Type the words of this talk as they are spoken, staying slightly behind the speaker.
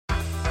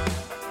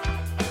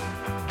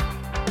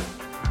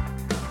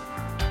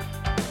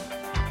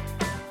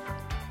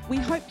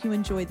hope you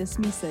enjoy this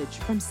message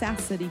from South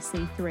City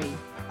C3,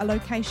 a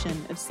location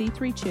of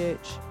C3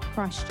 Church,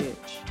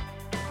 Christchurch.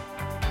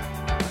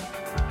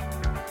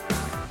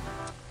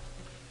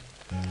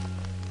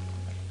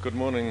 Good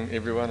morning,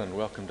 everyone, and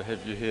welcome to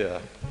have you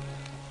here.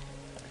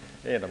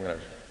 And I'm going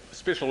to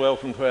special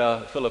welcome to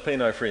our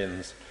Filipino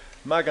friends.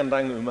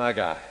 Magandang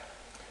umaga.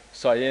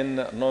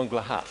 Sayen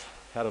nonglahat.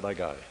 How did I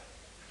go?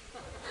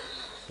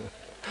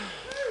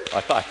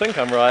 I think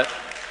I'm right.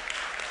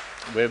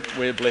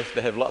 We're blessed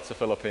to have lots of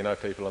Filipino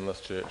people in this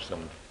church,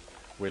 and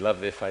we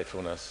love their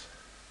faithfulness.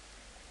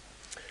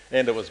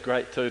 And it was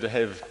great too to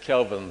have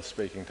Calvin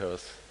speaking to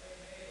us.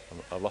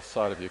 I lost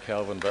sight of you,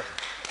 Calvin, but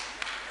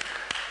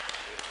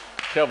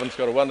Calvin's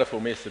got a wonderful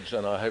message,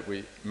 and I hope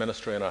we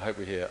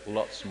hear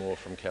lots more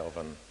from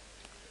Calvin.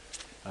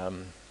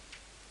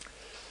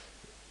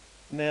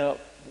 Now,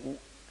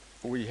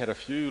 we had a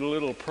few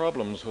little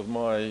problems with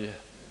my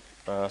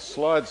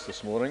slides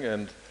this morning,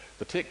 and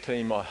the tech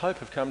team, I hope,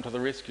 have come to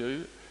the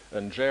rescue,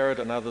 and Jared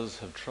and others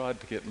have tried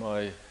to get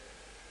my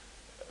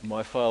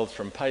files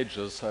from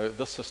Pages, so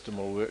this system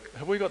will work.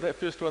 Have we got that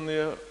first one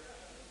there,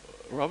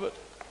 Robert?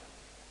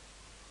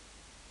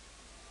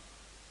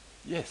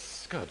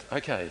 Yes, good,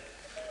 okay.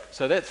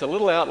 So that's a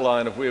little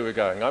outline of where we're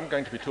going. I'm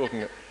going to be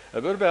talking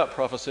a bit about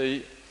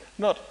prophecy,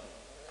 not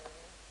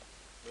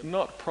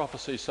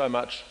prophecy so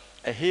much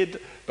ahead,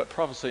 but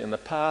prophecy in the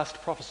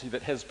past, prophecy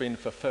that has been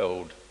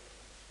fulfilled.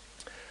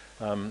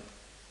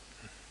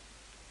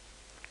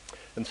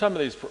 And some of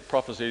these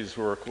prophecies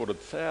were recorded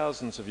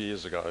thousands of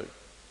years ago,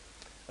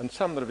 and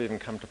some that have even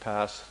come to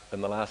pass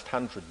in the last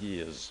 100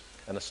 years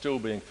and are still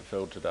being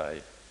fulfilled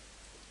today.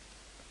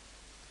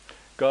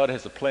 God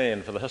has a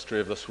plan for the history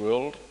of this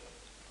world,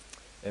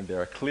 and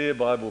there are clear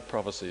Bible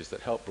prophecies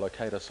that help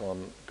locate us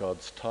on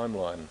God's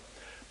timeline.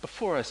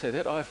 Before I say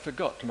that, I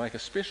forgot to make a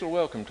special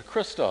welcome to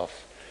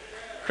Christoph.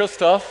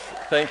 Christoph,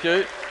 thank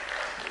you.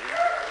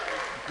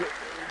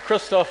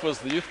 Christoph was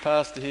the youth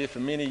pastor here for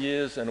many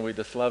years, and we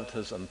just loved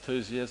his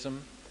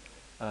enthusiasm.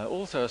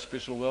 Also a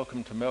special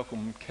welcome to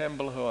Malcolm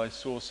Campbell, who I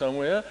saw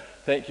somewhere.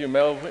 Thank you,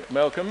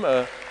 Malcolm,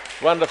 a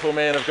wonderful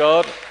man of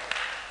God.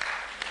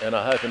 And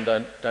I hope and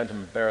don't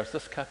embarrass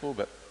this couple,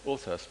 but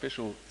also a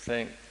special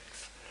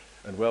thanks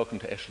and welcome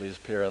to Ashley's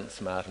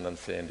parents, Martin and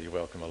Sandy.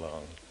 Welcome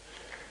along.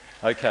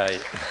 Okay.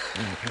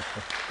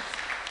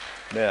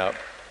 Now,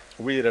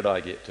 where did I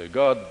get to?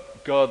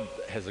 God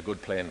has a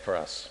good plan for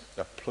us,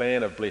 a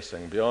plan of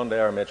blessing beyond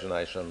our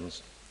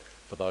imaginations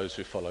for those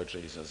who follow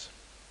Jesus.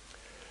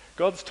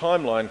 God's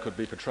timeline could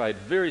be portrayed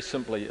very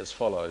simply as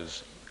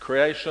follows: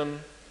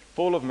 creation,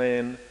 fall of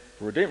man,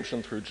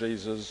 redemption through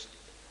Jesus,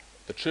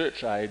 the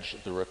church age,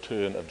 the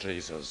return of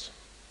Jesus.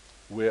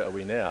 Where are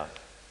we now?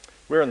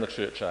 We're in the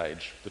church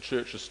age. The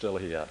church is still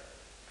here.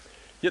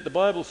 Yet the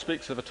Bible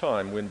speaks of a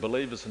time when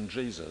believers in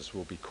Jesus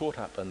will be caught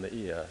up in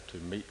the air to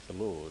meet the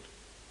Lord.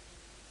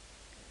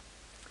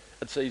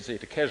 It's easy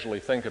to casually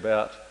think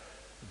about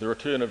the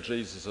return of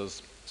Jesus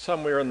as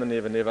somewhere in the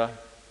never never.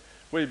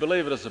 We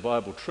believe it as a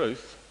Bible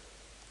truth,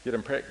 yet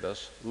in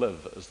practice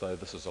live as though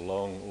this is a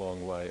long,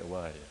 long way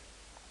away.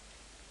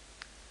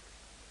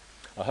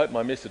 I hope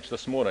my message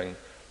this morning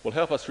will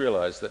help us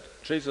realise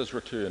that Jesus'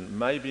 return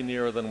may be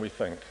nearer than we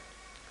think,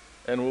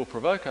 and will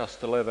provoke us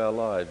to live our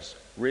lives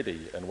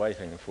ready and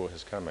waiting for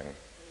his coming.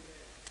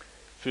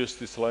 1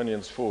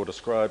 Thessalonians 4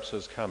 describes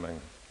his coming.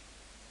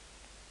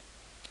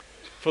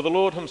 For the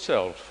Lord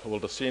himself will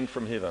descend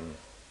from heaven,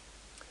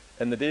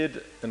 and the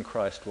dead in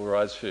Christ will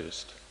rise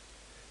first.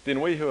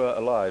 Then we who are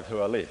alive, who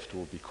are left,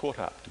 will be caught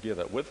up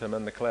together with him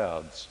in the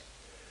clouds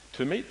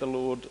to meet the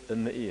Lord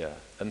in the air,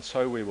 and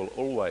so we will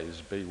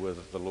always be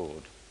with the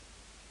Lord.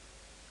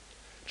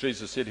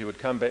 Jesus said he would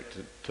come back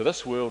to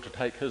this world to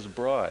take his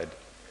bride,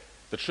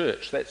 the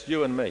church, that's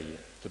you and me,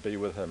 to be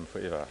with him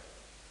forever.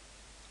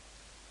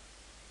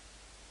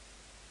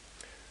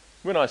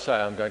 When I say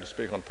I'm going to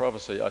speak on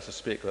prophecy, I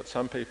suspect that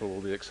some people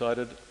will be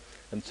excited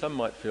and some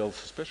might feel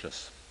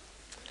suspicious.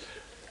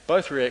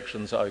 Both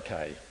reactions are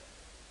okay.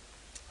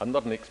 I'm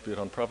not an expert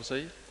on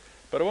prophecy,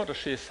 but I want to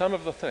share some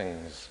of the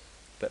things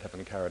that have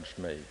encouraged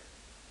me.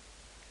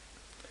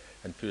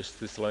 In 1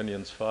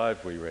 Thessalonians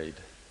 5 we read,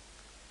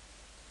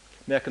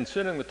 "Now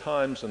concerning the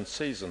times and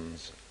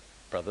seasons,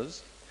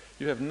 brothers,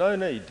 you have no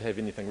need to have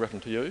anything written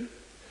to you,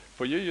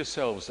 for you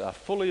yourselves are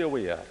fully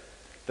aware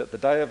that the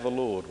day of the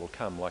Lord will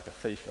come like a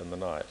thief in the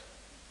night."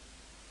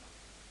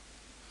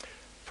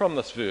 From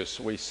this verse,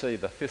 we see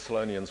the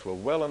Thessalonians were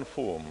well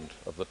informed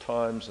of the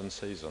times and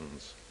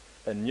seasons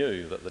and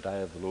knew that the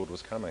day of the Lord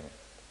was coming.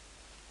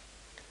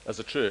 As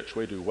a church,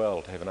 we do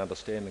well to have an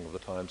understanding of the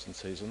times and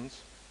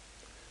seasons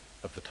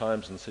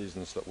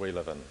that we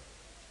live in.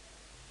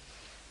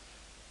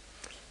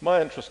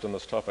 My interest in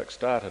this topic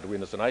started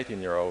when, as an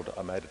 18-year-old,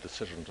 I made a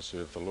decision to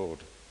serve the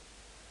Lord.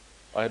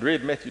 I had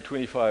read Matthew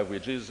 25, where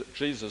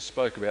Jesus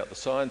spoke about the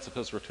signs of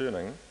his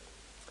returning.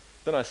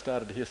 Then I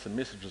started to hear some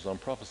messages on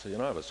prophecy,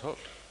 and I was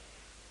hooked.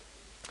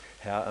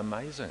 How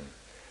amazing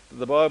that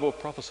the Bible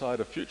prophesied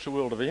of future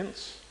world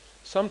events,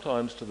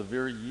 sometimes to the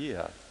very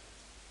year.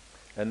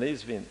 And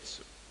these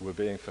events were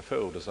being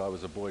fulfilled as I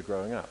was a boy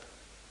growing up,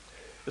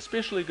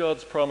 especially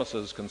God's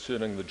promises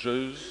concerning the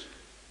Jews,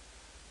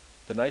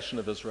 the nation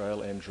of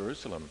Israel and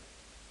Jerusalem,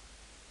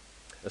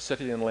 a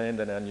city and land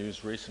in our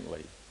news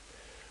recently,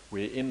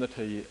 where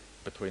enmity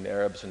between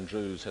Arabs and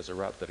Jews has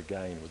erupted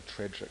again with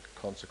tragic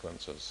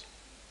consequences.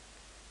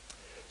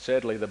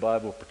 Sadly, the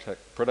Bible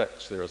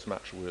predicts there is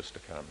much worse to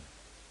come.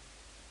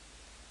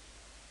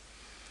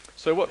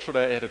 So what should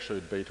our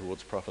attitude be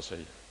towards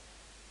prophecy?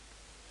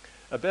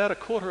 About a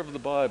quarter of the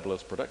Bible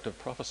is predictive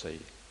prophecy,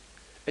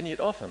 and yet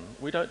often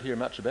we don't hear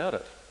much about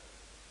it.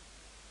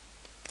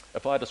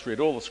 If I just read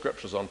all the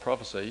scriptures on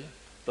prophecy,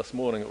 this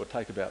morning it would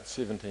take about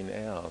 17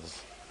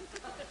 hours.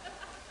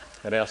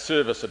 And our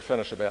service would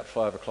finish about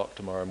 5 o'clock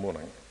tomorrow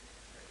morning.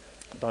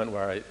 Don't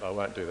worry, I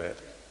won't do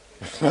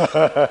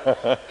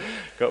that.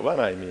 Got one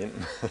amen.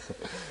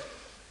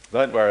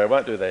 Don't worry, I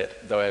won't do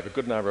that, though I have a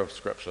good number of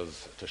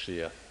scriptures to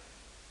share.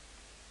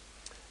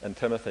 In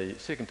 2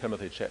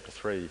 Timothy chapter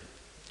 3,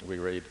 we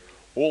read,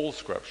 "All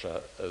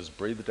scripture is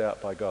breathed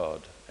out by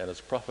God and is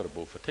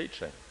profitable for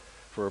teaching,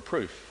 for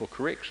reproof, for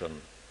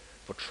correction,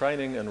 for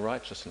training in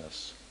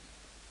righteousness."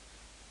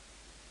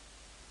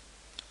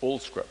 All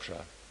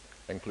scripture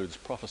includes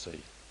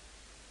prophecy.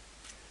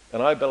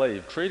 And I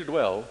believe, treated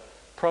well,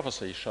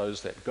 prophecy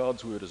shows that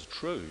God's word is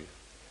true,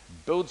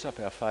 builds up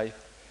our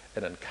faith,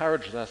 and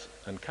encourages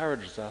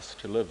us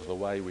to live the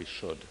way we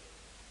should.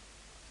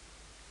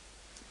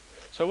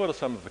 So what are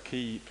some of the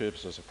key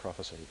purposes of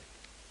prophecy?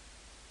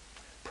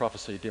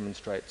 Prophecy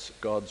demonstrates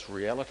God's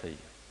reality,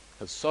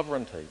 his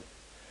sovereignty,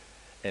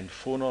 and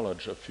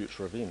foreknowledge of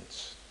future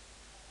events.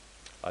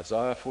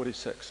 Isaiah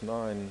 46,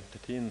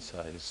 9-10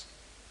 says,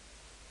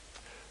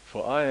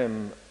 "For I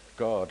am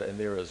God and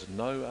there is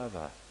no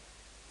other.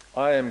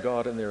 I am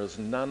God and there is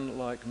none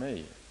like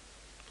me,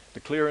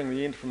 declaring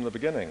the end from the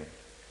beginning,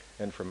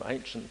 and from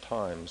ancient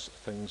times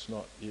things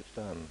not yet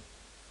done."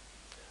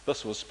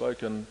 This was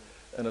spoken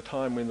in a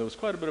time when there was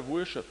quite a bit of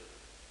worship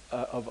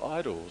of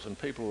idols, and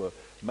people were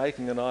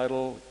making an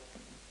idol,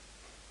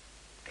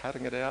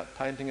 cutting it out,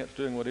 painting it,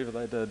 doing whatever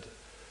they did.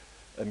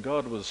 And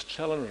God was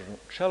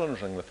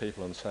challenging the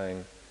people and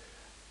saying,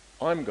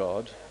 "I'm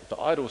God, the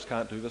idols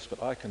can't do this,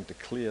 but I can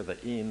declare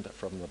the end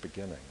from the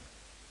beginning."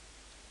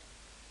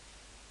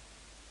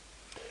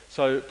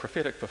 So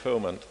prophetic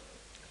fulfillment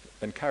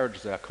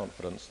encourages our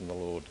confidence in the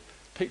Lord,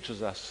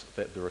 teaches us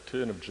that the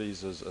return of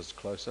Jesus is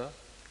closer,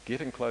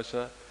 getting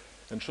closer,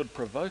 and should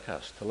provoke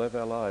us to live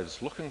our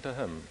lives looking to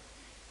him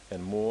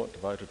and more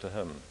devoted to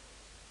him.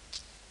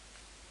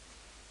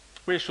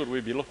 Where should we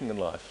be looking in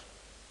life?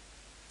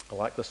 I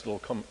like this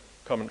little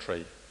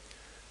commentary.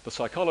 The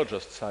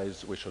psychologist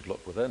says we should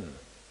look within.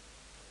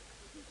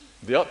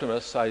 The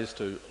optimist says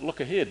to look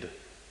ahead.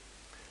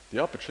 The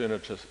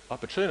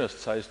opportunist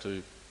says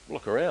to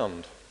look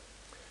around.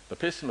 The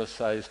pessimist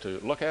says to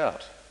look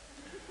out.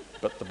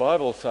 But the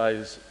Bible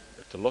says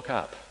to look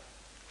up,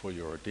 for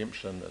your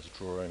redemption is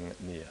drawing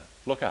near.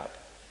 Look up,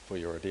 for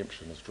your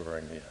redemption is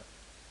drawing near.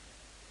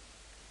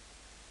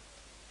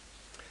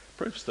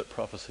 Proofs that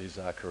prophecies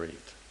are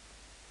correct.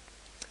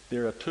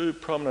 There are two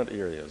prominent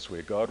areas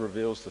where God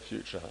reveals the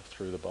future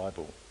through the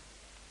Bible.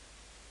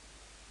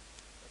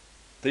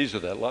 These are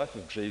the life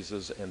of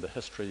Jesus and the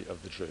history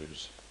of the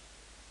Jews.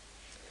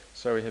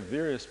 So we have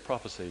various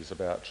prophecies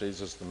about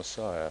Jesus the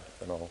Messiah,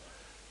 and I'll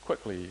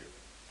quickly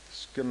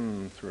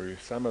skim through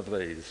some of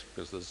these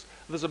because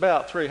there's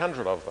about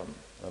 300 of them,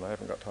 and I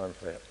haven't got time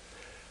for that.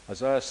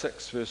 Isaiah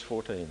 6 verse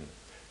 14,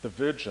 "The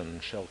virgin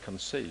shall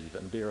conceive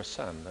and bear a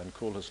son and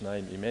call his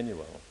name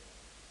Emmanuel."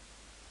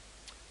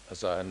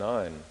 Isaiah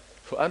 9,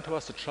 "For unto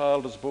us a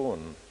child is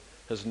born,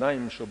 his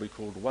name shall be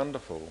called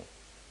Wonderful,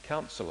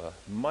 Counselor,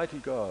 Mighty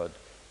God,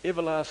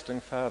 Everlasting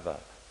Father,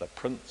 the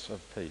Prince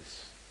of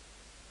Peace."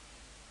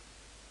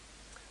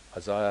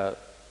 Isaiah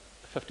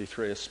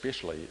 53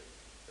 especially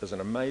is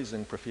an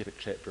amazing prophetic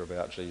chapter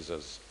about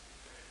Jesus,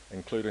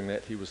 including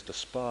that he was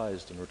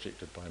despised and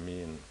rejected by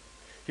men.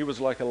 He was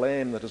like a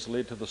lamb that is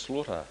led to the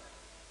slaughter.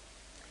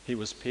 He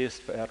was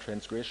pierced for our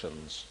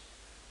transgressions.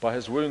 By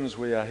his wounds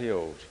we are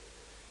healed.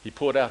 He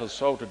poured out his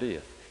soul to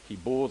death. He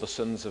bore the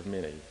sins of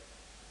many.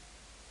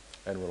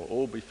 And we'll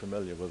all be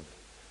familiar with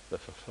the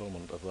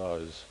fulfillment of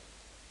those.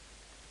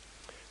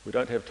 We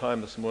don't have time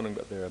this morning,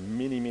 but there are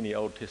many, many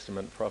Old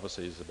Testament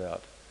prophecies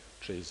about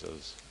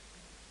Jesus.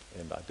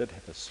 And I did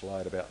have a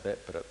slide about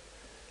that, but it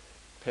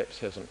perhaps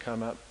hasn't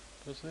come up.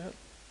 Was that?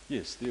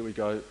 Yes, there we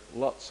go.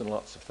 Lots and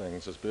lots of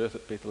things. His birth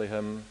at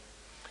Bethlehem.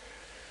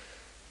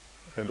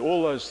 And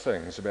all those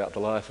things about the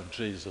life of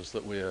Jesus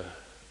that we're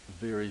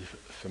very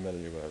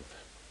familiar with.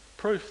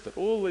 Proof that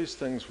all these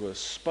things were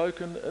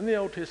spoken in the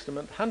Old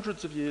Testament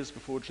hundreds of years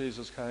before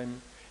Jesus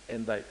came,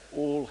 and they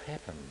all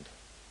happened.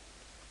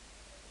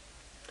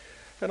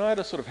 And I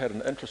just sort of had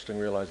an interesting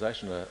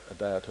realization a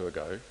day or two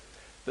ago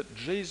that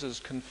Jesus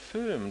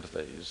confirmed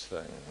these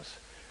things.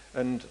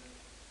 And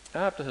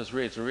after his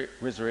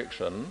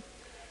resurrection,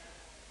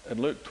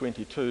 in Luke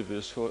 22,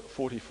 verse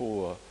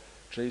 44,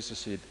 Jesus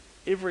said,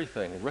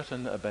 "Everything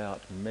written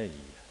about me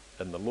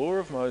and the law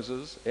of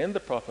Moses and the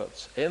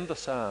prophets and the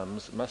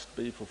Psalms must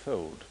be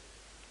fulfilled.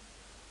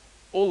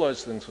 All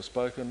those things were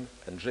spoken,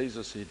 and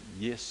Jesus said,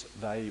 yes,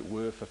 they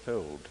were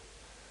fulfilled.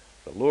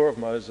 The law of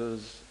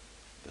Moses,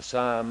 the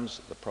Psalms,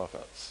 the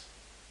prophets.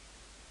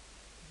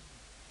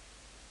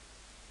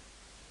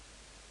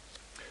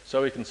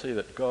 So we can see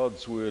that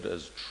God's word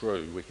is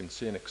true. We can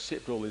see and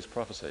accept all these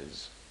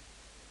prophecies.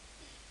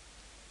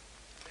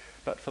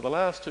 But for the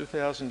last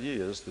 2,000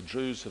 years, the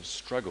Jews have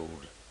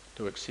struggled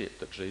to accept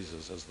that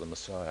Jesus is the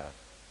Messiah.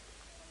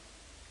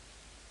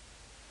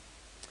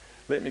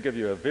 Let me give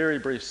you a very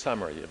brief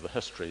summary of the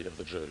history of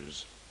the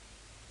Jews.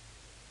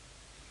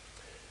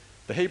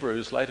 The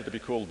Hebrews, later to be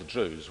called the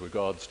Jews, were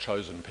God's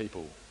chosen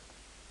people.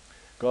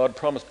 God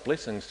promised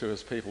blessings to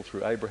his people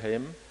through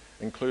Abraham,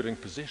 including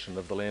possession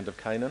of the land of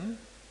Canaan.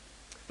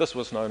 This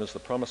was known as the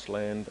Promised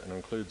Land and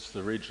includes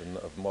the region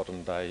of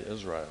modern-day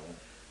Israel.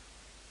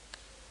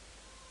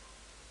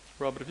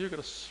 Robert, have you got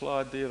a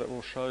slide there that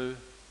will show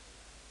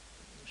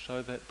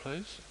that,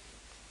 please?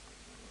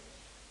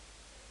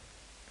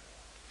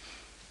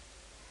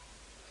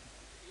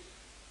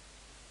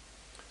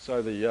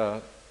 So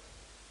the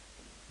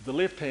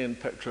left-hand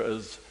picture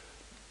is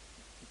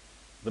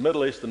the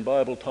Middle Eastern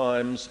Bible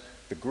Times.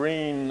 The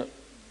green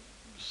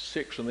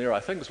section there, I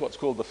think, is what's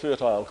called the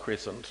Fertile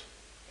Crescent.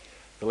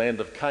 The land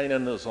of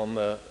Canaan is on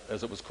the,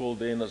 as it was called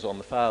then, is on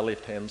the far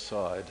left-hand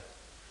side.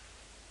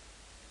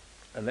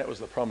 And that was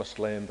the promised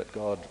land that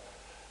God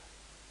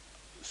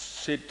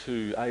said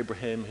to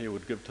Abraham he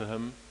would give to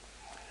him.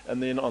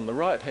 And then on the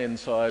right-hand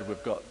side,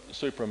 we've got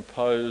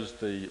superimposed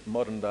the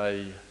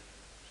modern-day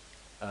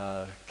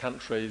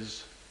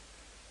countries.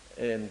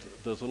 And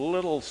there's a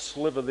little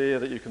sliver there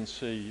that you can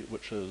see,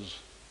 which is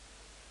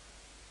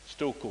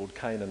still called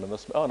Canaan in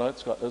this. Oh no,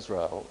 it's got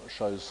Israel. It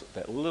shows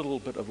that little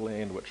bit of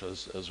land which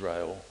is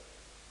Israel.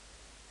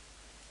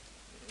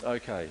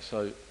 Okay,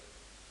 so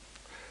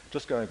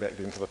just going back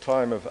then to the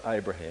time of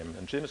Abraham,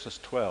 in Genesis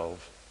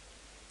 12,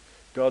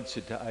 God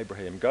said to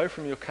Abraham, go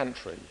from your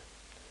country.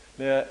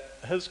 Now,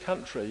 his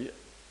country,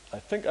 I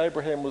think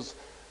Abraham was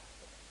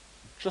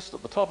just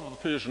at the top of the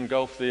Persian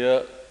Gulf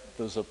there.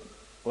 There's a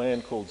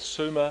land called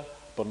Sumer,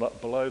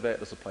 but below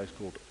that is a place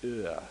called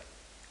Ur.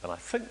 And I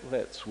think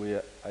that's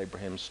where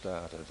Abraham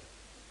started.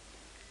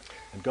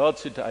 And God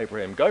said to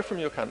Abraham, go from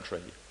your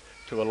country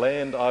to a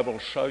land I will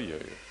show you,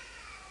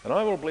 and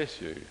I will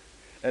bless you,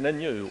 and in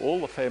you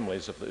all the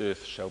families of the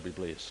earth shall be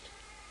blessed.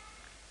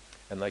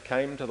 And they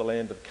came to the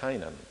land of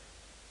Canaan.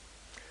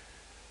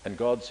 And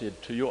God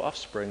said, to your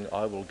offspring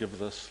I will give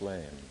this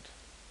land.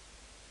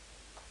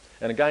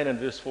 And again in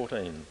verse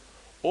 14,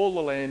 all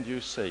the land you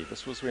see,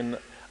 this was when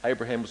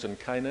Abraham was in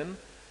Canaan,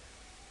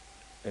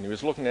 and he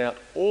was looking out,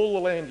 all the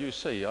land you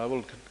see I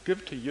will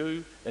give to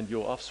you and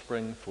your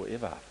offspring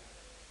forever.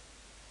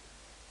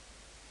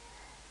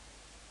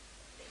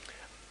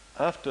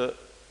 After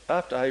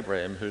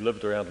Abraham, who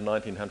lived around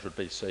 1900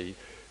 BC,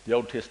 the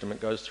Old Testament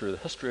goes through the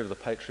history of the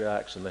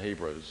patriarchs and the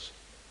Hebrews,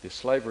 their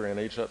slavery in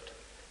Egypt,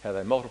 how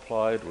they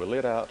multiplied, were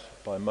led out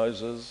by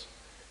Moses,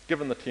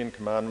 given the Ten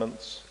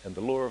Commandments and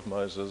the law of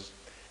Moses,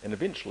 and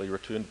eventually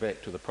returned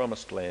back to the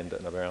Promised Land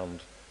in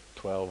around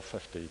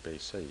 1250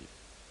 BC.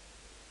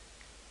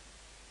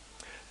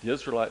 The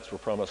Israelites were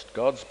promised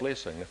God's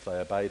blessing if they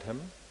obeyed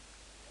him,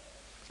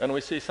 and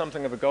we see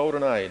something of a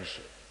golden age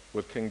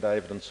with King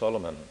David and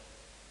Solomon.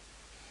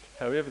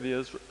 However, the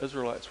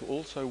Israelites were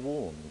also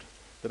warned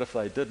that if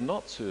they did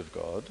not serve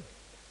God,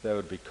 they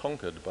would be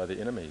conquered by their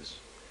enemies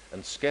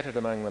and scattered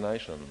among the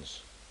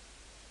nations.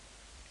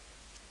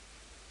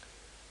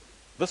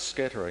 This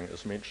scattering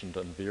is mentioned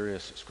in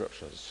various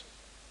scriptures.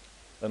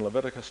 In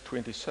Leviticus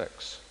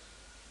 26,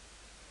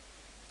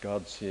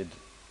 God said,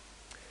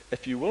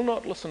 if you will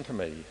not listen to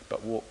me,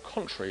 but walk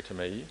contrary to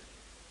me,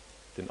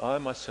 then I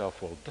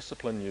myself will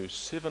discipline you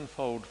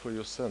sevenfold for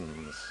your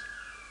sins.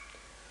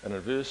 And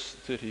in verse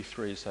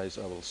 33 says,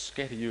 I will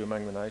scatter you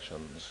among the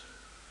nations.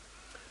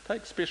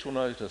 Take special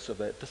notice of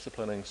that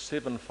disciplining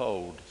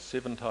sevenfold,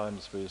 7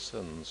 times for your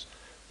sins.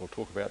 We'll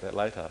talk about that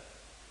later.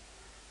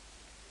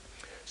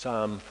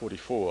 Psalm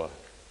 44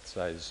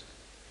 says,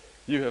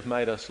 you have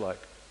made us like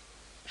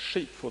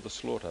sheep for the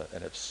slaughter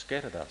and have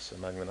scattered us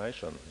among the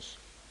nations.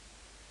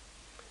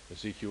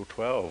 Ezekiel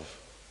 12,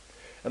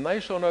 and they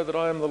shall know that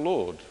I am the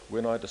Lord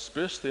when I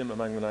disperse them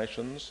among the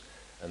nations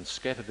and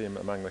scatter them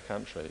among the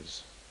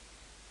countries.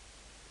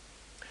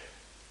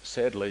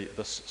 Sadly,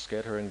 this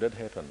scattering did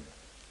happen.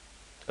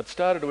 It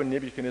started when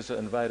Nebuchadnezzar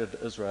invaded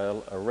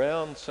Israel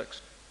around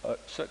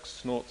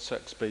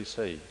 606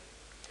 BC,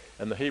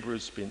 and the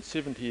Hebrews spent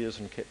 70 years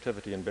in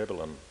captivity in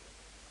Babylon.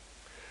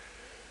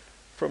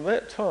 From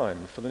that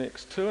time, for the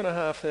next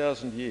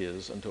 2,500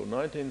 years until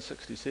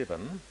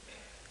 1967,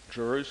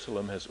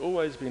 Jerusalem has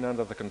always been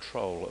under the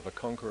control of a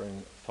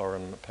conquering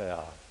foreign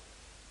power.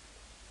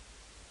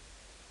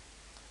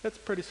 That's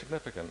pretty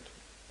significant.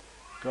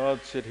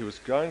 God said he was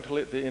going to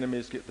let their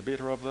enemies get the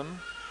better of them.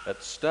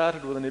 It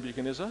started with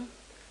Nebuchadnezzar,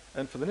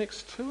 and for the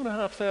next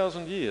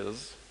 2,500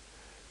 years,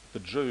 the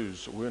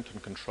Jews weren't in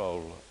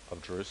control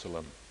of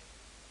Jerusalem.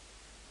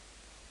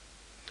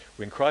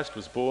 When Christ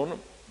was born,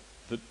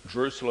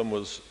 Jerusalem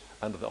was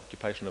under the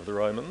occupation of the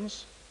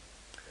Romans,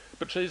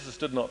 but Jesus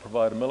did not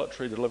provide a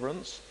military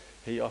deliverance.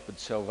 He offered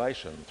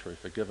salvation through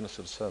forgiveness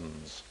of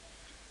sins.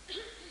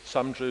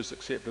 Some Jews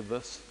accepted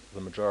this,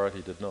 the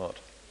majority did not.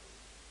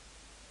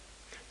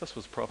 This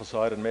was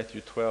prophesied in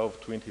Matthew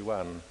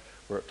 12:21,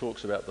 where it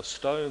talks about the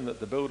stone that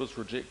the builders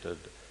rejected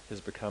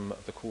has become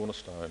the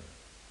cornerstone.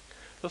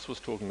 This was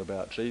talking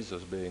about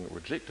Jesus being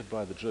rejected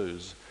by the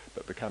Jews,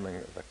 but becoming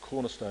the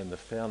cornerstone, the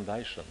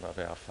foundation of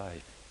our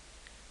faith.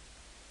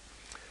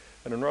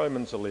 And in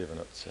Romans 11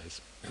 it says,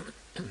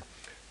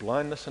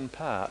 blindness in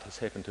part has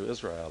happened to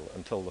Israel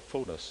until the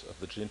fullness of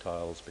the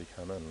Gentiles be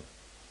come in.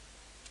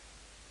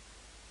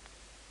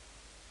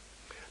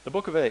 The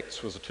book of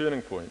Acts was a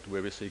turning point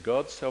where we see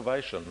God's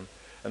salvation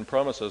and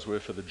promises were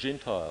for the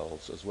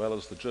Gentiles as well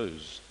as the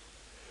Jews.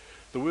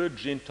 The word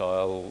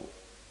Gentile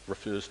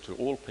refers to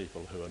all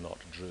people who are not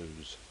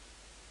Jews.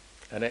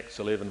 In Acts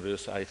 11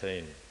 verse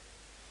 18,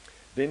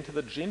 then to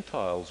the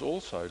Gentiles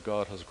also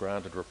God has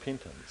granted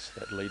repentance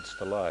that leads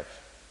to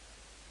life.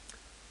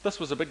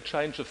 This was a big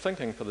change of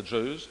thinking for the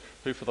Jews,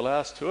 who for the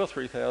last 2,000 or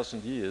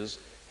 3,000 years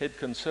had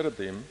considered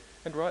them,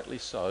 and rightly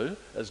so,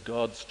 as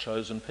God's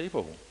chosen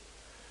people.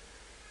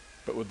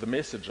 But with the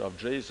message of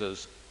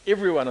Jesus,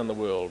 everyone in the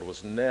world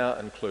was now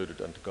included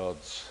into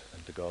God's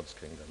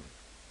kingdom.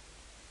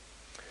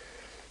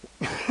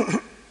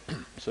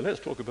 So let's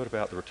talk a bit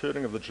about the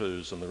returning of the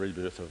Jews and the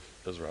rebirth of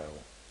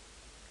Israel.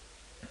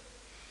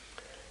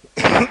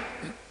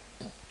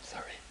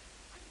 Sorry.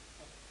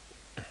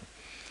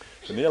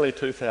 For nearly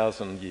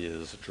 2,000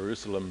 years,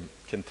 Jerusalem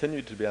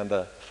continued to be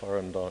under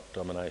foreign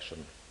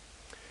domination.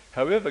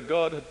 However,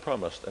 God had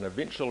promised an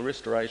eventual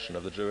restoration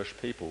of the Jewish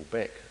people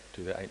back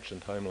to their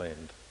ancient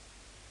homeland.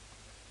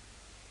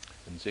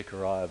 In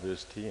Zechariah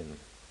verse 10.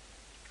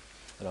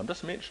 And I'm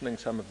just mentioning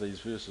some of these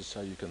verses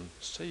so you can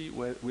see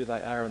where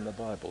they are in the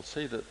Bible.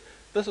 See that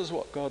this is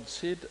what God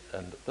said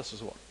and this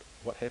is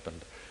what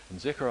happened. In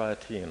Zechariah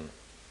 10,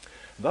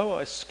 though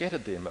I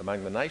scattered them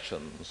among the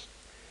nations,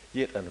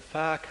 yet in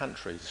far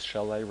countries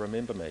shall they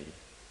remember me,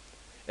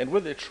 and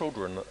with their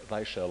children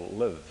they shall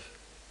live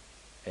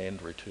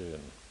and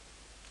return.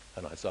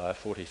 In Isaiah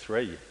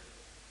 43,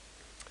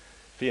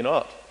 fear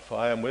not, for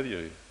I am with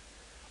you.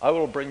 I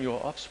will bring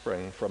your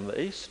offspring from the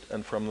east,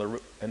 and from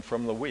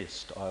the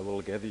west I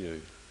will gather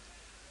you.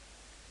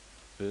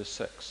 Verse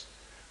 6,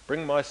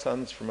 bring my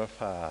sons from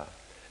afar,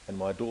 and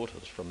my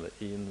daughters from the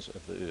ends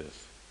of the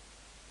earth.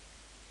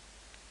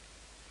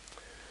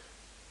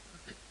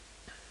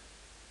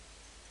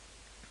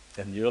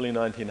 In the early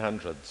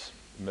 1900s,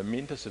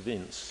 momentous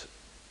events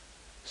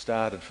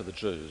started for the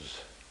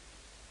Jews.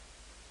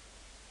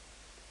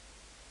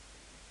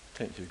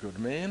 Thank you, good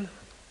man.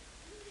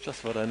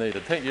 Just what I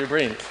needed. Thank you,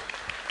 Brent.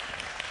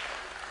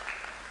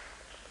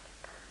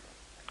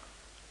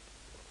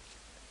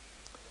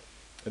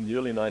 In the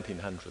early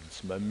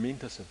 1900s,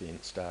 momentous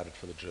events started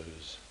for the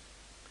Jews.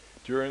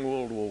 During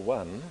World War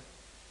I,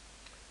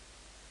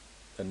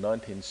 in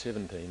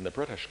 1917, the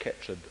British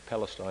captured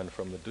Palestine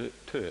from the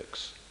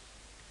Turks.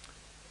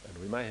 And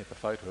we may have a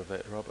photo of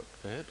that, Robert,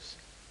 perhaps.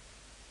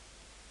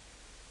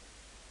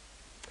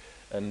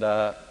 And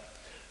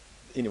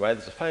anyway,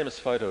 there's a famous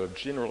photo of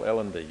General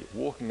Allenby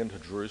walking into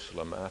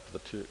Jerusalem after the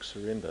Turks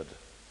surrendered.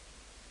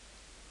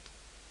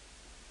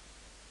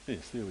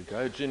 Yes, there we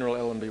go, General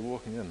Allenby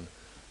walking in.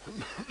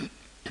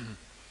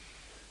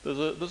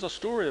 There's a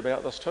story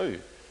about this too.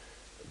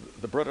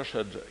 The British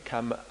had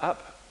come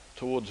up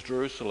towards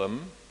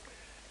Jerusalem,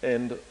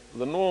 and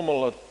the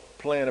normal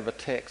plan of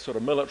attack, sort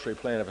of military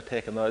plan of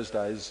attack in those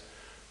days,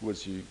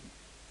 was you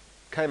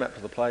came up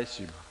to the place,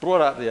 you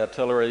brought up the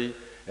artillery,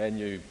 and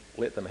you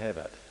let them have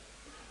it,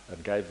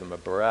 and gave them a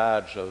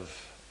barrage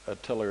of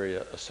artillery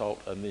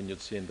assault, and then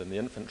you'd send in the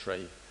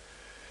infantry.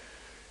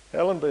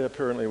 Allenby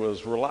apparently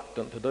was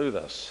reluctant to do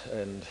this,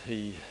 and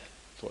he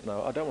thought,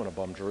 no, I don't want to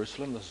bomb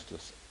Jerusalem, this is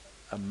this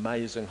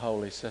amazing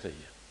holy city.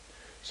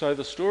 So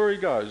the story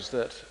goes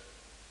that,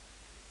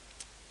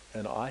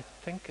 and I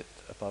think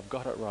if I've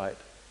got it right,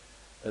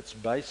 it's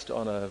based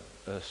on a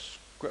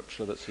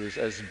scripture that says,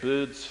 as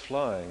birds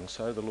flying,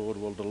 so the Lord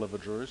will deliver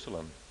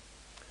Jerusalem.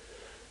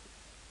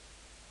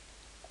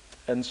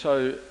 And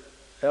so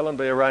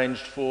Allenby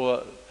arranged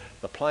for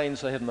the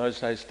planes they had in those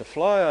days to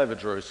fly over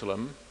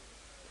Jerusalem,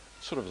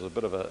 sort of as a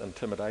bit of an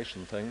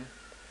intimidation thing.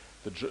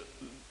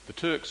 The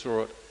Turks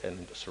saw it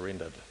and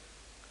surrendered.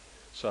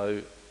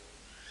 So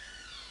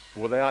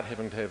without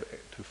having to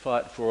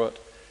fight for it,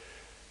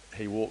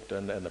 he walked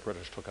in and the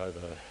British took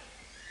over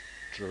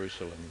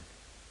Jerusalem.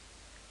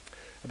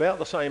 About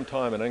the same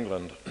time in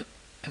England,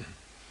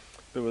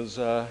 there was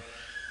a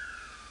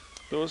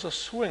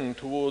swing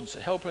towards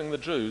helping the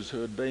Jews, who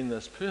had been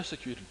this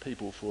persecuted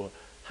people for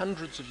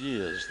hundreds of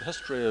years. The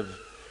history of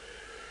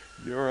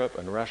Europe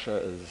and Russia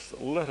is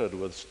littered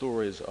with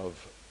stories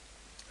of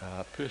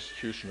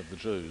persecution of the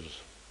Jews.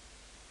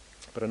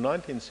 But in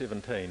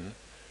 1917,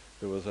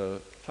 there was a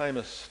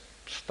famous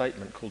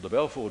statement called the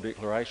Balfour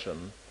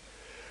Declaration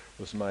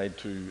was made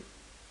to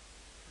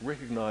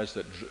recognise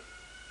that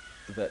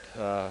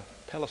that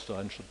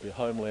Palestine should be a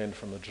homeland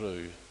for the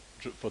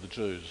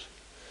Jews.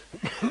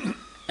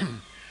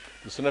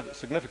 The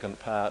significant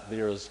part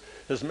there is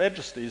His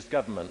Majesty's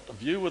government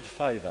view with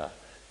favour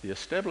the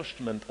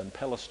establishment in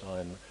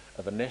Palestine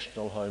of a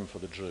national home for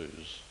the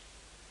Jews,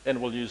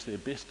 and will use their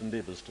best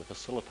endeavours to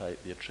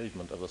facilitate the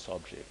achievement of this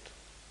object.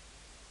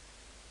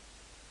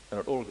 And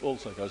it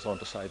also goes on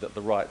to say that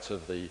the rights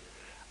of the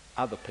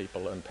other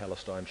people in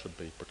Palestine should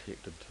be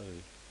protected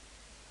too.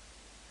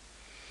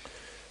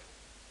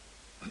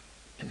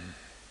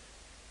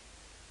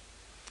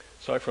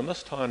 So from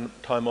this time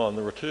on,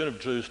 the return of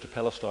Jews to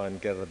Palestine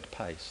gathered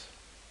pace.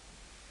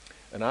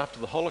 And after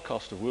the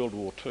Holocaust of World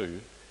War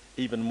II,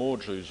 even more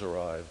Jews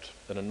arrived.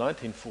 And in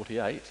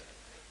 1948,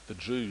 the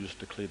Jews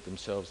declared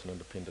themselves an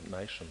independent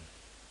nation.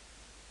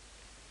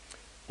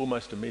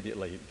 Almost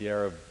immediately, the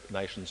Arab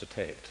nations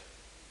attacked.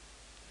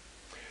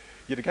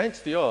 Yet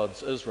against the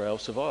odds, Israel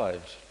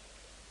survived.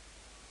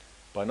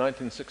 By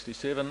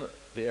 1967,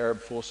 the Arab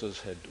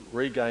forces had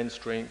regained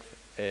strength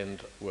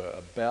and were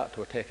about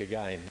to attack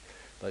again.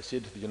 They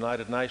said to the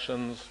United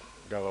Nations,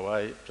 go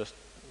away, just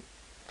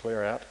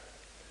clear out.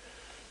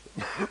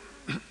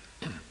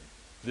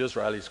 The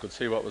Israelis could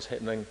see what was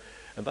happening,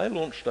 and they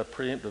launched a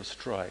preemptive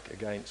strike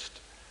against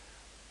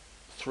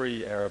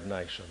 3 Arab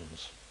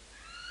nations.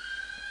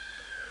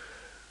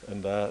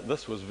 And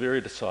this was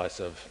very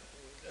decisive.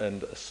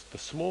 And the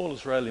small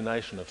Israeli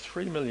nation of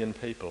 3 million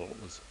people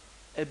was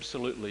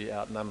absolutely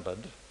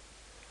outnumbered,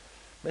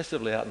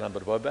 massively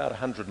outnumbered by about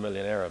 100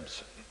 million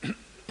Arabs.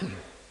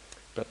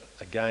 But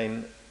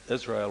again,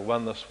 Israel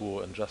won this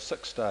war in just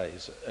 6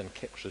 days and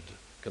captured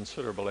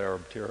considerable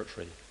Arab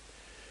territory.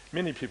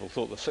 Many people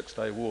thought the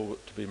 6-day war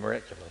to be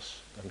miraculous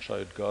and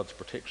showed God's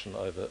protection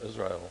over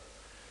Israel.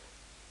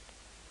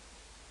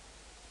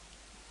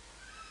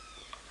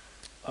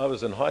 I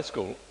was in high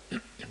school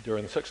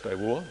during the 6-day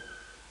war.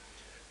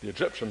 The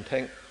Egyptian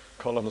tank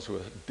columns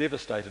were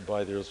devastated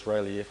by the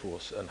Israeli Air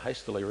Force and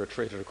hastily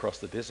retreated across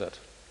the desert.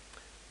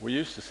 We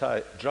used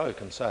to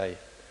joke and say,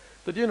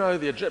 did you know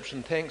the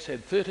Egyptian tanks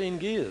had 13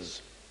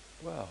 gears?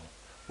 Wow.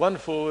 1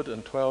 forward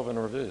and 12 in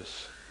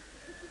reverse.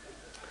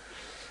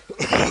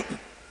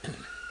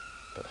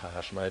 Bit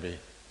harsh, maybe.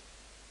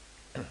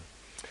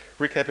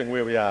 Recapping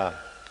where we are,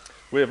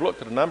 we have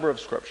looked at a number of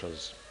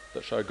scriptures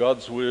that show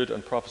God's word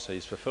and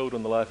prophecies fulfilled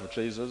in the life of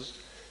Jesus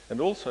and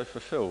also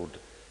fulfilled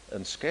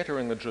in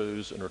scattering the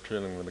Jews and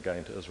returning them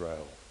again to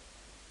Israel.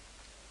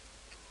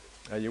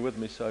 Are you with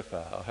me so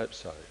far? I hope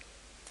so.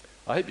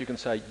 I hope you can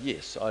say,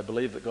 yes, I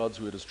believe that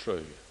God's word is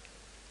true.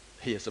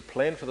 He has a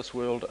plan for this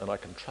world, and I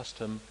can trust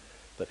him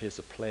that he has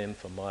a plan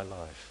for my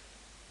life.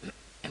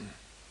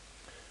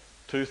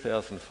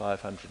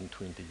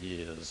 2,520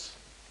 years.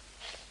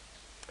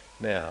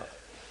 Now,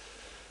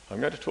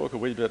 I'm going to talk a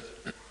wee bit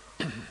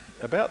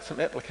about some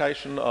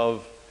application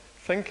of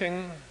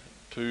thinking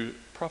to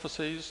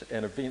prophecies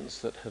and events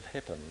that have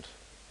happened.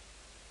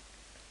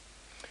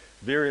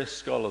 Various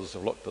scholars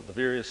have looked at the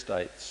various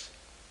dates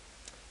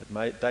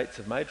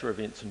of major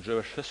events in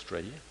Jewish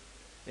history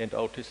and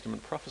Old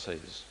Testament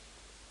prophecies,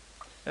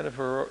 and have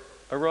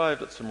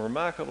arrived at some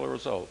remarkable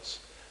results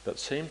that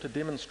seem to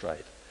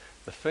demonstrate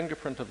the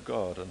fingerprint of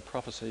God in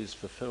prophecies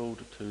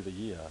fulfilled to the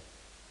year.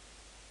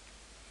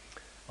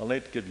 I'll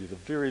need to give you the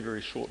very,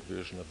 very short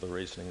version of the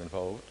reasoning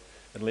involved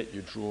and let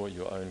you draw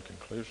your own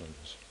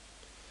conclusions.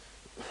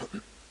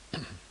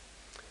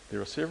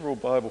 There are several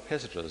Bible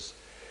passages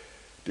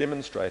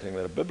demonstrating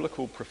that a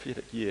biblical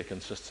prophetic year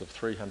consists of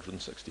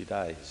 360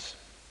 days.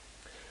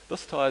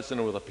 This ties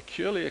in with a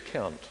peculiar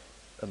account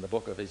in the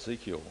book of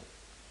Ezekiel.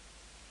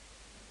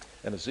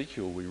 In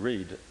Ezekiel we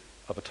read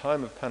of a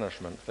time of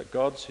punishment that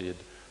God said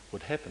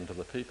would happen to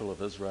the people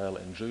of Israel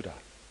and Judah.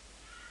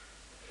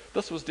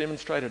 This was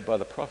demonstrated by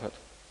the prophet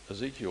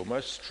Ezekiel,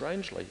 most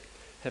strangely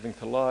having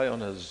to lie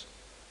on his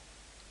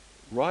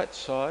right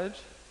side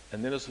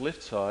and then his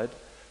left side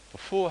for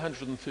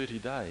 430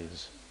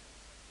 days.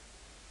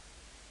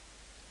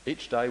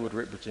 Each day would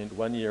represent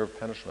 1 year of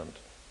punishment.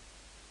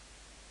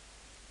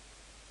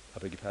 I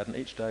beg your pardon,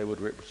 each day would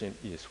represent,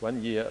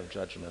 1 year of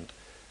judgment.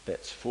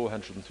 That's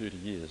 430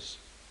 years.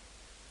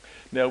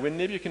 Now, when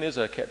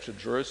Nebuchadnezzar captured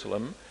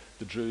Jerusalem,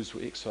 the Jews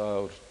were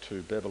exiled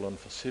to Babylon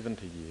for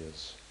 70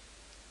 years.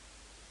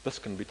 This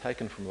can be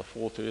taken from the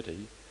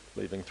 430,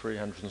 leaving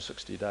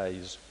 360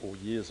 days or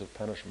years of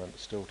punishment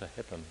still to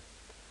happen.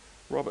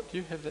 Robert, do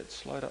you have that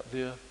slide up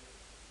there,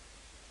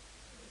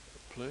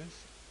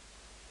 please?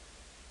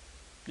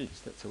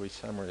 Yes, that's a wee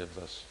summary of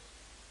this.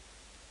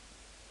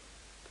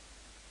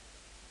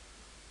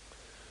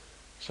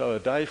 So a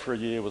day for a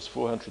year was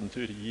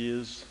 430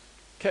 years.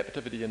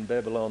 Captivity in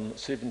Babylon,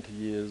 70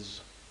 years,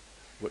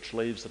 which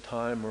leaves the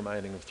time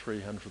remaining of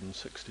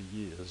 360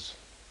 years.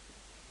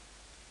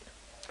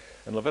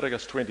 In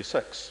Leviticus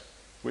 26,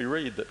 we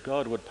read that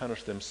God would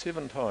punish them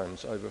 7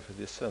 times over for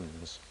their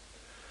sins.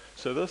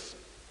 So this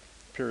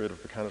period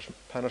of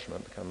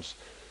punishment becomes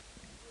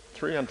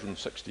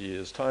 360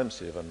 years times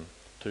 7,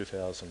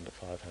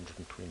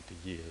 2,520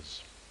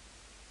 years.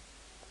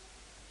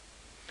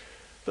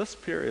 This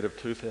period of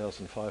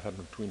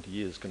 2,520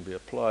 years can be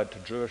applied to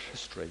Jewish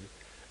history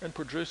and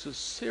produces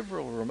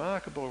several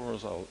remarkable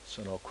results,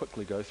 and I'll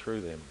quickly go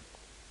through them.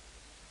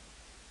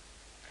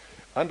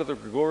 Under the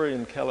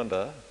Gregorian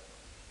calendar,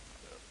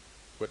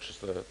 which is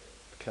the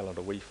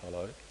calendar we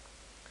follow,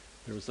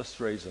 there is this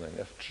reasoning.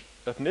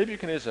 If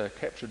Nebuchadnezzar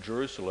captured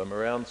Jerusalem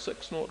around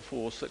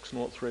 604,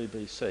 603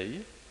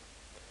 BC,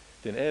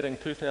 then adding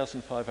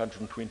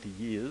 2,520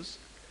 years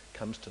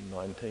comes to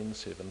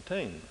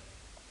 1917,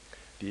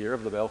 the year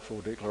of the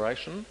Balfour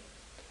Declaration,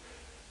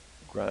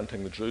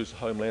 granting the Jews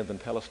homeland in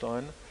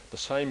Palestine, the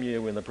same year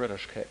when the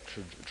British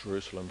captured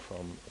Jerusalem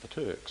from the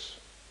Turks.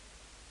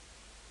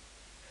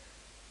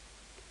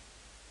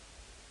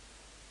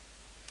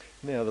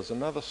 Now, there's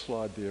another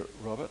slide there,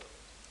 Robert.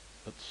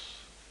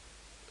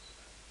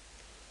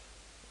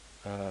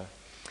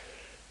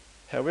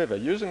 However,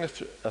 using a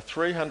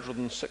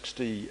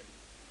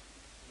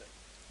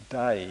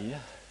 360-day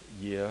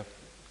year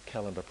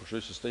calendar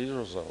produces these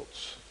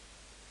results.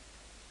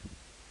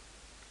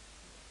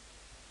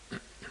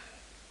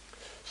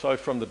 So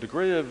from the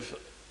decree of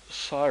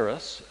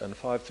Cyrus in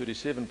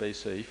 537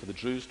 BC for the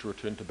Jews to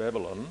return to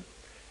Babylon,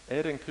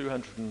 adding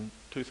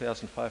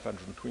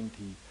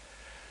 2,520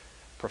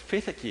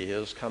 prophetic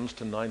years comes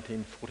to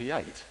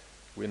 1948,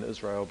 when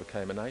Israel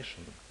became a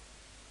nation.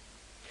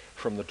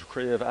 From the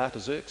decree of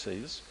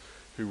Artaxerxes,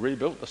 who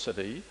rebuilt the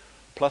city,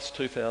 plus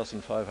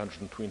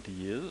 2,520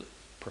 years,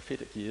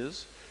 prophetic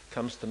years,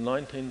 comes to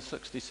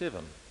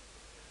 1967,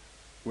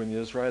 when the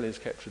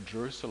Israelis captured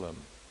Jerusalem.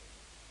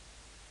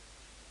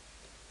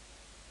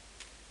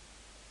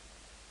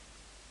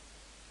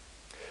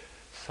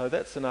 So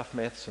that's enough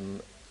maths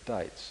and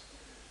dates.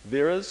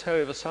 There is,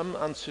 however, some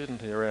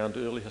uncertainty around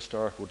early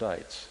historical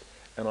dates,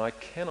 and I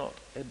cannot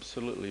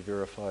absolutely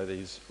verify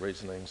these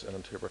reasonings and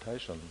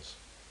interpretations.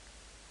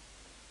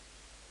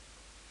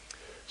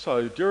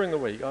 So during the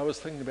week, I was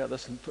thinking about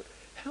this and thought,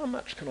 how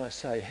much can I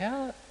say?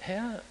 How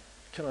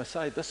can I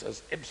say this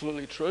is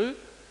absolutely true?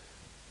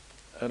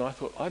 And I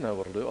thought, I know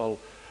what I'll do.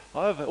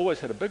 I've always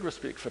had a big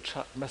respect for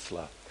Chuck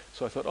Missler,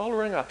 so I thought I'll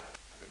ring up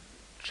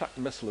Chuck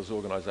Missler's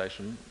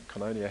organisation,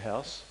 Koinonia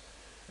House,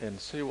 and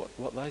see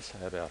what they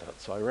say about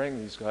it. So I rang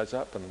these guys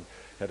up and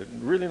had a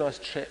really nice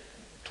chat,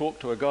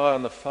 talked to a guy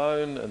on the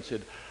phone and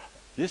said,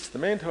 yes, the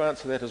man to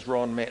answer that is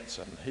Ron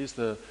Matson. He's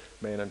the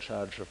man in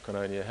charge of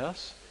Koinonia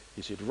House.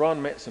 He said,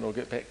 Ron Matson will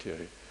get back to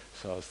you.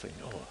 So I was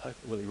thinking,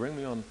 will he ring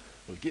me will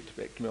he get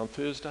back to me on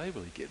Thursday?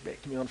 Will he get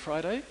back to me on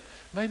Friday?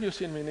 Maybe he'll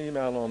send me an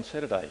email on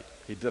Saturday.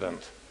 He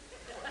didn't.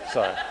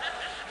 So,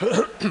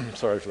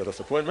 sorry for the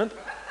disappointment.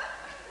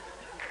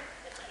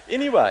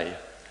 Anyway,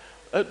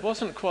 it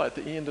wasn't quite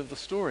the end of the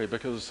story,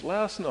 because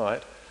last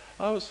night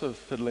I was sort of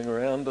fiddling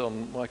around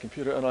on my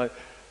computer and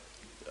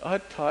I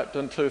typed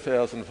in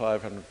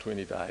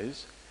 2,520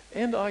 days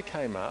and I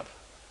came up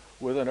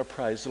with an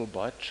appraisal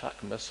by Chuck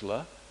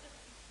Missler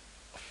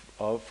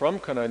from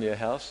Koinonia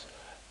House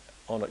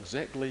on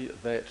exactly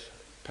that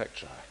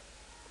picture.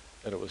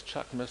 And it was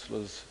Chuck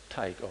Missler's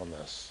take on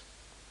this.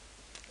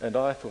 And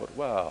I thought,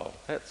 wow,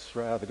 that's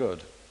rather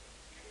good.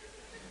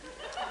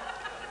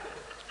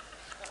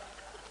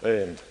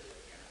 And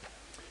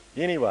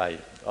anyway,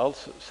 I'll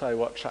say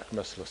what Chuck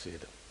Missler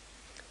said,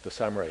 the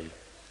summary.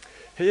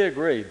 He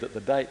agreed that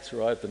the dates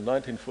arrived in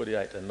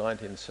 1948 and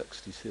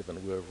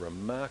 1967 were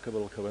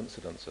remarkable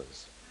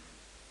coincidences,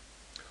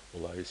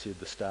 although he said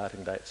the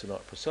starting dates are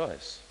not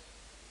precise.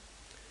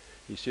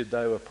 He said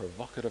they were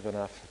provocative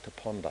enough to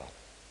ponder.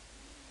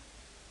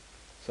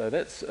 So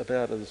that's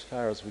about as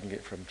far as we can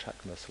get from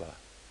Chuck Missler.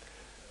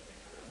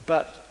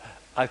 But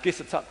I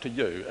guess it's up to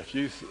you.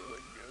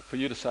 For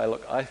you to say,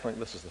 look, I think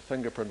this is the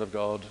fingerprint of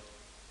God.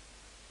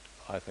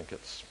 I think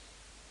it's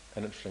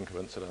an interesting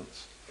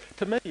coincidence.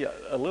 To me,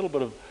 a little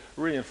bit of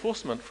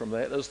reinforcement from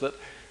that is that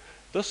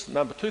this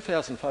number,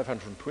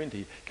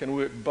 2,520, can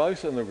work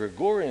both in the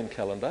Gregorian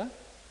calendar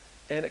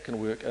and it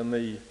can work in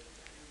the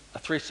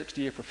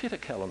 360-year prophetic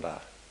calendar.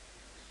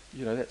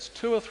 You know, that's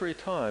 2 or 3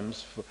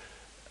 times for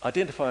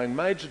identifying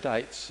major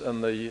dates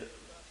in the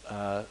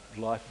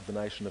life of the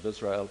nation of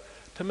Israel.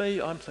 To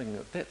me, I'm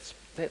thinking that's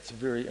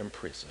very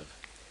impressive.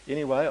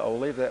 Anyway, I'll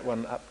leave that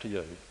one up to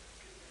you.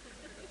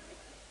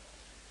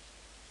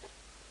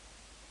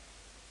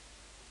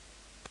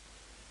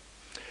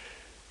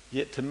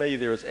 Yet to me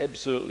there is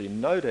absolutely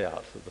no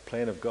doubt that the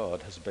plan of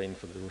God has been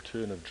for the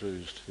return of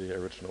Jews to their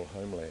original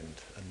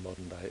homeland in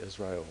modern-day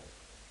Israel.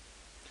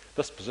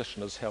 This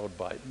position is held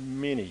by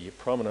many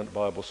prominent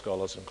Bible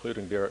scholars,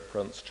 including Derek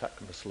Prince, Chuck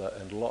Missler,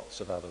 and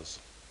lots of others.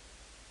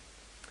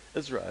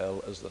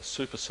 Israel is the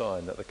super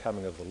sign that the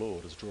coming of the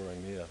Lord is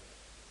drawing near.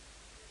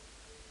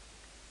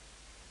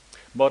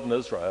 Modern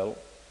Israel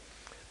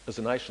is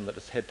a nation that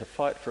has had to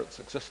fight for its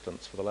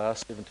existence for the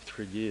last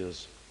 73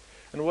 years.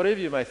 And whatever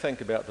you may think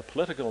about the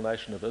political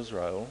nation of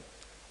Israel,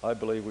 I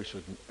believe we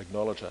should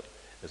acknowledge it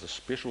as a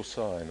special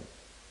sign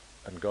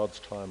in God's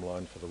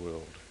timeline for the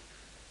world.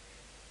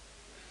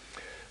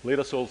 Let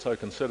us also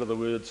consider the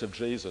words of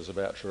Jesus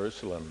about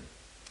Jerusalem.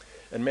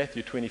 In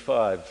Matthew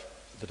 25,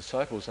 The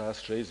disciples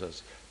asked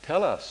Jesus,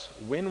 "Tell us,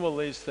 when will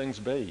these things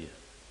be?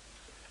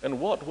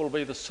 And what will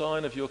be the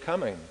sign of your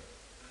coming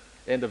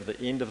and of the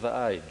end of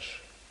the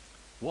age?"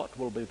 What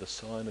will be the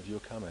sign of your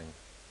coming?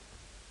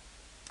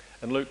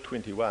 In Luke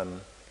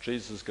 21,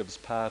 Jesus gives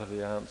part of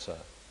the answer.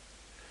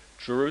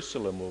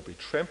 Jerusalem will be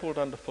trampled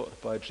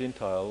underfoot by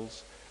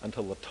Gentiles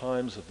until the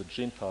times of the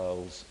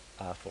Gentiles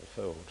are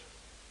fulfilled.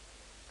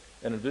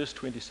 And in verse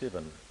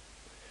 27,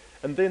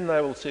 "And then they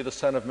will see the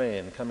Son of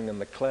Man coming in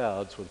the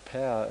clouds with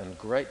power and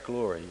great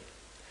glory.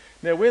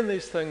 Now when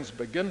these things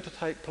begin to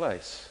take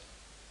place,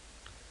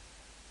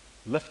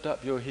 lift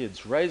up your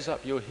heads, raise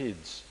up your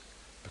heads,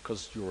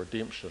 because your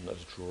redemption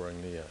is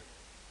drawing near."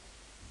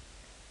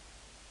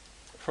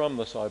 From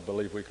this, I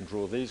believe we can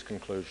draw these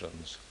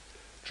conclusions.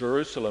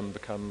 Jerusalem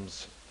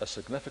becomes a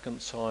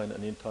significant sign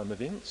in end-time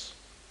events.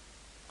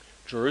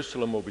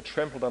 Jerusalem will be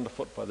trampled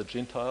underfoot by the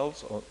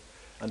Gentiles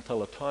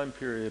until a time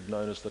period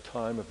known as the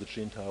time of the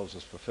Gentiles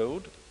is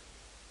fulfilled.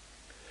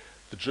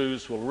 The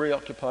Jews will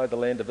reoccupy the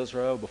land of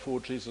Israel before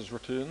Jesus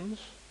returns,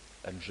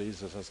 and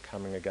Jesus is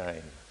coming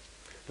again.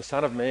 The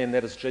Son of Man,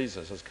 that is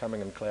Jesus, is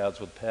coming in clouds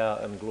with power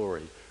and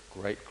glory,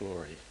 great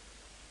glory.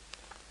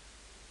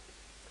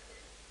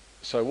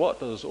 So what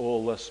does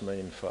all this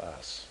mean for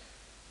us?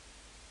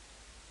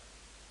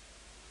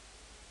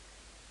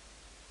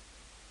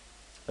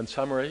 In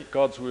summary,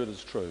 God's word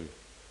is true.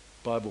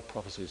 Bible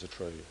prophecies are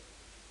true.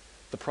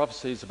 The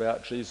prophecies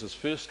about Jesus'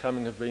 first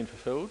coming have been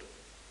fulfilled.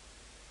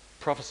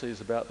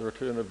 Prophecies about the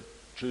return of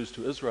Jews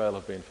to Israel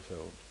have been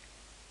fulfilled.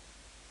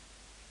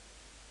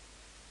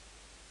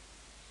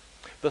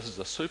 This is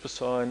a super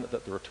sign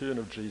that the return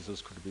of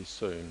Jesus could be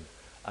soon.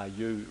 Are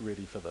you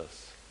ready for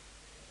this?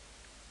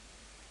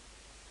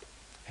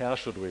 How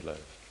should we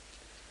live?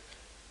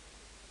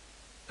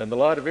 In the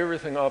light of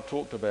everything I've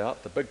talked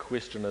about, the big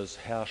question is,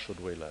 how should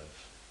we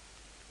live?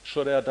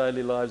 Should our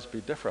daily lives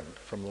be different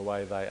from the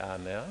way they are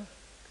now?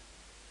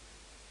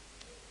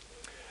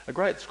 A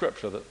great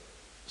scripture that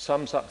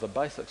sums up the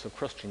basics of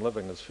Christian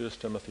living is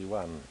 1 Timothy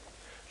 1.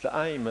 The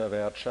aim of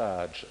our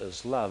charge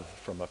is love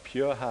from a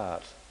pure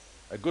heart,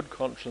 a good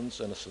conscience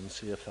and a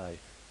sincere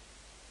faith.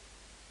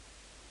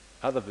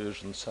 Other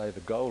versions say the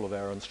goal of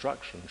our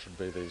instruction should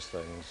be these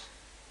things.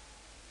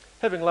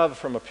 Having love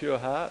from a pure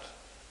heart,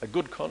 a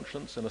good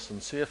conscience and a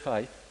sincere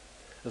faith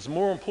is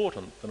more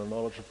important than a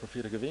knowledge of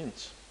prophetic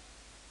events.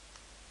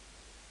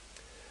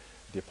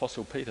 The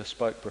Apostle Peter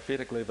spoke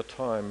prophetically of a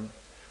time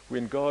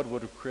when God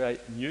would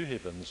create new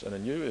heavens and a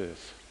new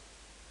earth.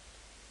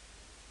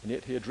 And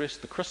yet he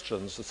addressed the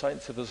Christians, the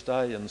saints of his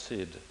day, and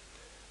said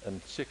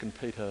in 2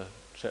 Peter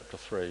chapter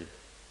 3,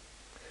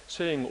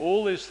 "Seeing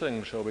all these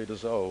things shall be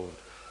dissolved,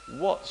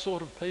 what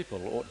sort of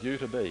people ought you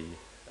to be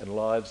in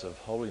lives of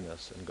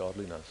holiness and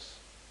godliness?"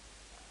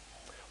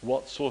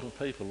 What sort of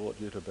people ought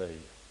you to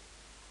be?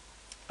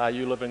 Are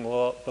you living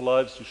the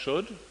lives you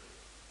should?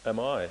 Am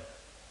I?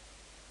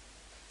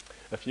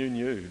 If you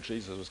knew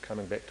Jesus was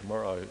coming back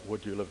tomorrow,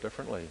 would you live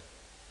differently?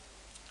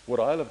 Would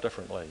I live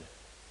differently?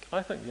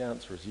 I think the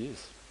answer is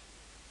yes.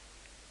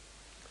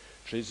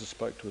 Jesus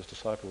spoke to his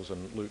disciples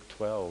in Luke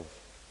 12,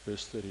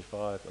 verse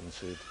 35, and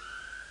said,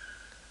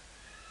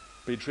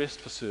 "Be dressed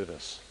for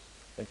service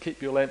and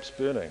keep your lamps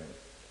burning.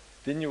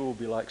 Then you will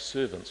be like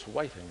servants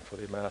waiting for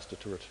their master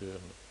to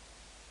return."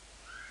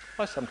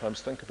 I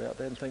sometimes think about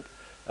that and think,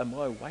 am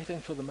I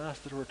waiting for the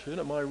master to return?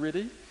 Am I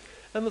ready?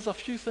 And there's a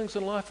few things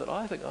in life that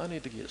I think I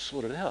need to get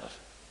sorted out.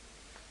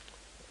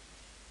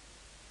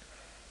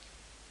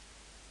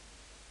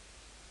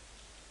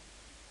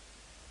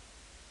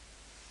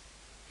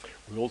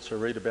 We also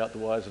read about the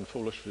wise and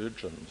foolish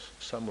virgins.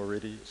 Some were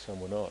ready, some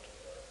were not.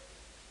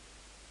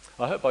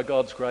 I hope by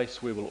God's grace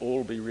we will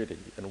all be ready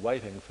and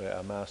waiting for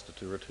our Master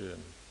to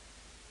return.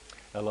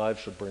 Our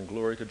lives should bring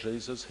glory to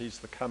Jesus. He's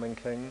the coming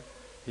King.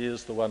 He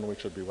is the one we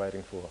should be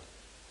waiting for.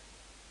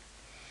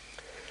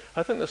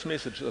 I think this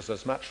message is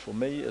as much for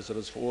me as it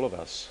is for all of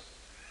us.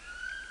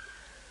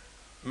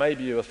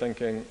 Maybe you are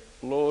thinking,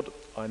 "Lord,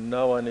 I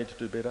know I need to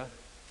do better.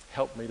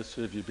 Help me to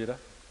serve you better."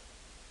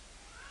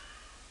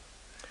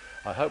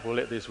 I hope we'll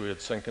let these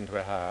words sink into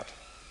our heart.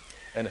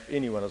 And if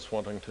anyone is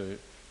wanting to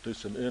do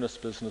some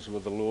earnest business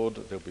with the Lord,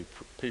 there'll be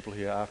people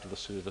here after the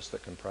service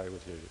that can pray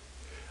with you.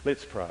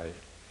 Let's pray.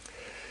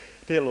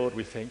 Dear Lord,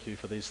 we thank you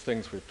for these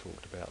things we've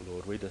talked about,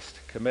 Lord. We just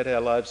commit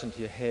our lives into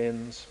your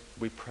hands.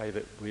 We pray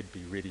that we'd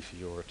be ready for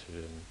your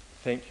return.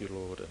 Thank you,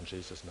 Lord, in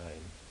Jesus'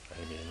 name.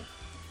 Amen.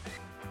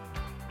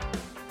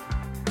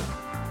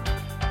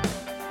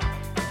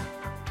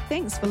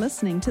 Thanks for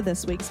listening to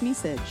this week's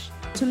message.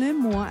 To learn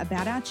more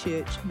about our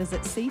church,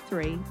 visit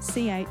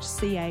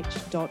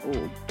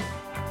c3chch.org.